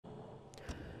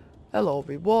Hello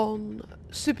everyone,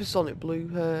 Supersonic Blue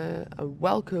here, and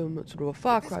welcome to another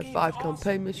Far Cry 5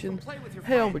 campaign mission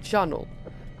here on the channel.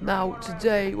 Now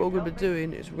today what we're going to be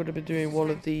doing is we're going to be doing one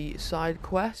of the side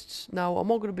quests. Now I'm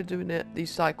not going to be doing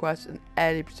these side quests in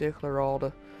any particular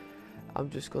order. I'm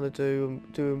just going to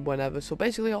do them whenever. So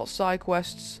basically all side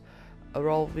quests are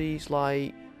all these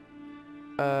like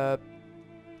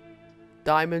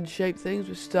diamond shaped things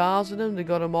with stars in them. They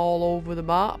got them all over the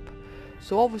map.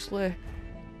 So obviously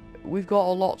we've got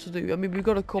a lot to do. I mean, we've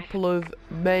got a couple of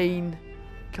main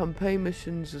campaign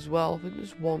missions as well. I think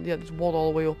there's one. Yeah, there's one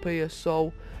all the way up here.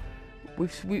 So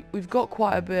we've got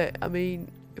quite a bit. I mean,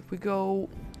 if we go,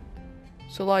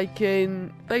 so like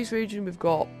in base region, we've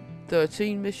got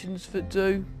 13 missions for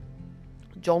do.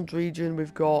 John's region,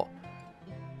 we've got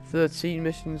 13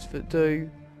 missions for do,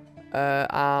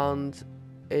 and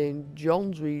in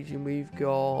John's region, we've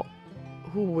got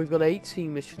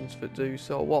 18 missions for do.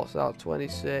 So what's that?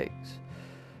 26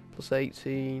 plus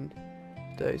 18,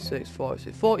 36,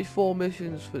 46, 44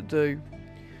 missions for do,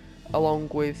 along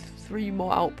with 3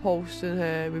 more outposts in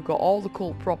here. We've got all the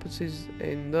cult properties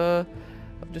in there.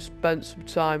 I've just spent some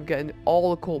time getting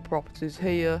all the cult properties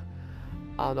here,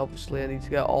 and obviously I need to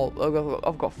get all.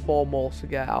 I've got 4 more to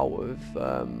get out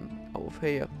of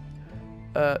here.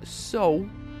 So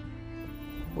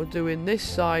we're doing this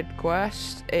side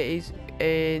quest. It is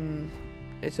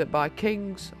it's at by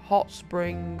King's Hot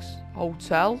Springs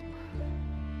Hotel,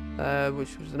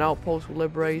 which was an outpost we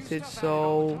liberated.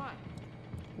 So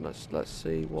let's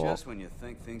see what. Just when you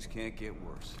think things can't get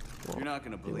worse. You're not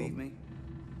gonna believe me.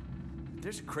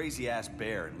 There's a crazy ass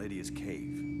bear in Lydia's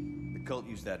cave. The cult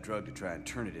used that drug to try and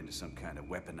turn it into some kind of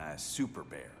weaponized super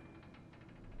bear.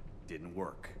 Didn't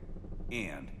work,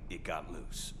 and it got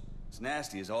loose. It's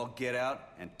nasty as all get out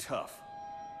and tough.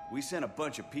 We sent a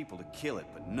bunch of people to kill it,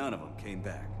 but none of them came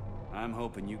back. I'm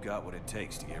hoping you got what it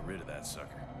takes to get rid of that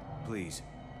sucker. Please,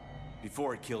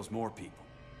 before it kills more people.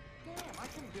 Damn, I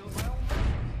can build my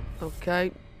own.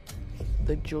 Okay,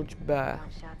 the Judge Bear.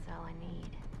 That's all I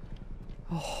need.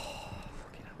 Oh,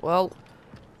 well,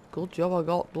 good job I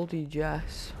got bloody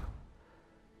Jess.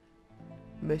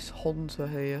 Miss Hunter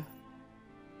here.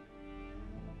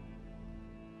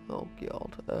 Oh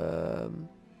god.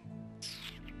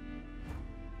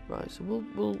 Right, so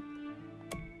we'll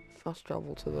fast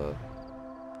travel to the.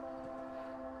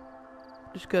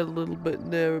 Just get a little bit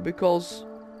nearer because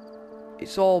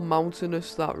it's all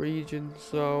mountainous, that region.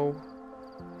 So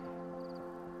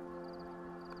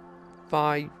if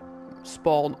I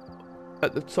spawn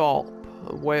at the top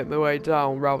and work my way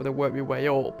down rather than work my way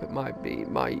up, it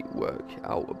might work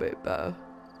out a bit better.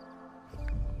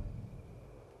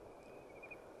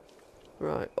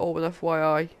 Right, oh, and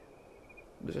FYI,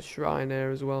 there's a shrine here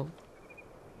as well.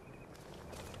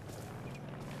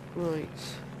 Right.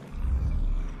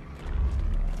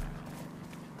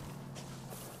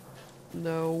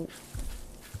 No.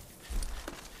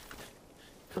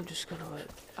 I'm just gonna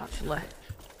actually.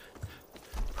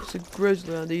 It's a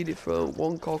grizzly. I need it for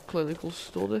one called clinical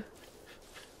study.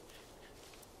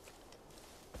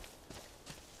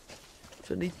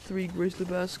 So I need 3 grizzly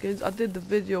bear skins. I did the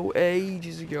video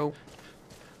ages ago.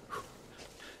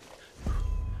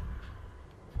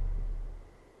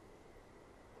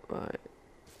 Right.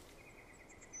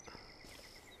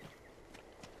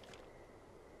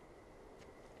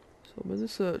 So I'm in the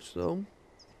search zone.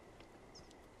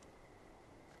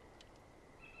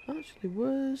 Actually,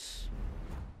 where's...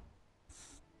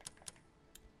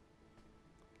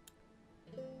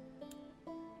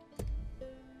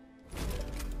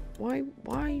 Why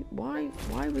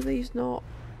were these not...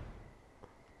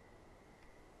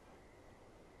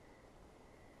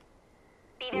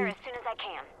 Be there as soon as I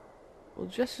can. Well,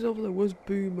 Jess is over there. Where's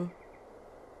Boomer?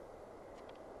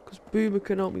 Because Boomer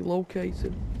can help me locate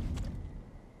him.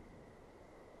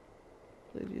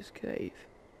 Lydia's cave.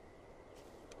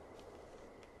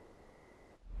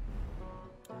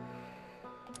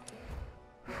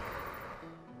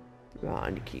 Right, I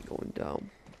need to keep going down.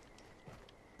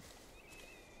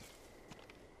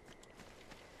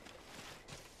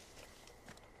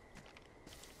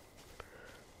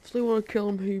 I still want to kill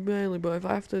him humanely, but if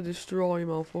I have to destroy him,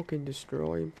 I'll fucking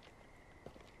destroy him.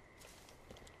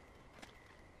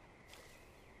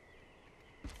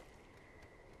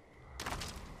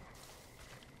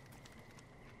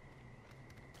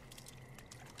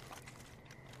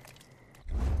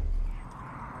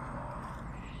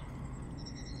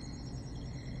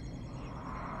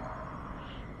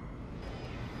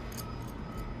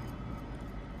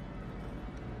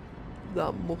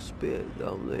 That must be it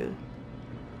down there.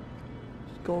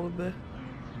 It's gotta be.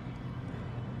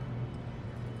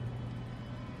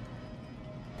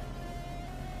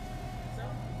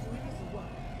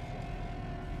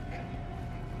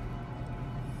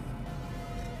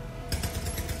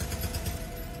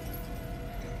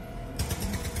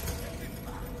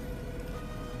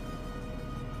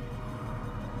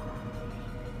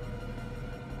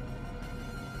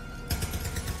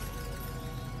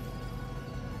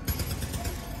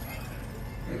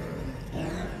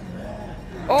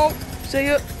 Oh, see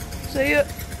ya. See ya.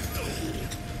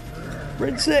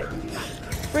 Rinse it.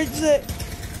 Rinse it.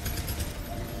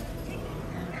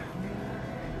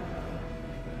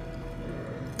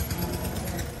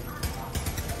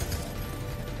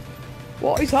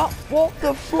 What is what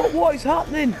the fuck? What is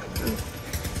happening?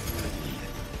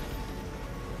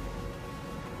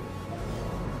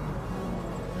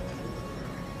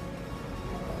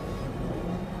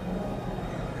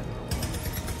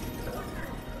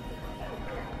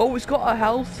 Oh, it's got a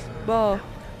health bar.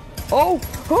 Oh!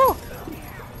 Oh!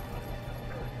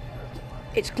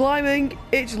 It's climbing.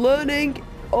 It's learning.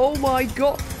 Oh my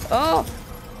god. Ah!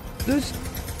 There's...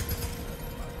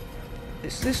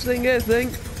 It's this thing here, thing.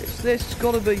 It's this. It's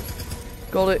gotta be.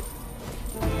 Got it.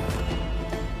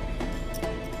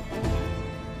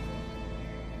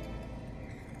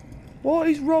 What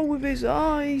is wrong with his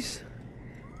eyes?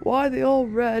 Why are they all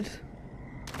red?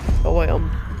 Oh wait, I'm...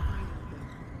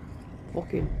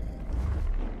 Fucking...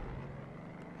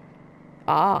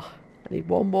 Ah! I need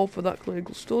one more for that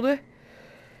clinical study.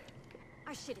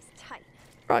 Our shit is tight.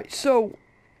 Right, so...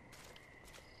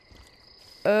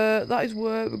 that is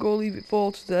where we're going to leave it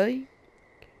for today.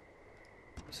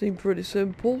 Seemed pretty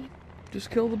simple.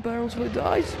 Just kill the bear until it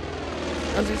dies.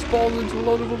 As it spawns into a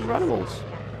load of other animals.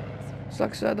 So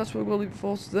like I said, that's where we're going to leave it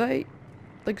for today.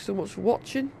 Thank you so much for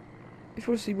watching. If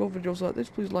you want to see more videos like this,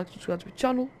 please like and subscribe to my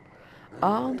channel.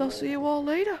 And I'll see you all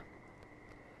later.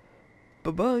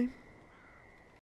 Bye-bye.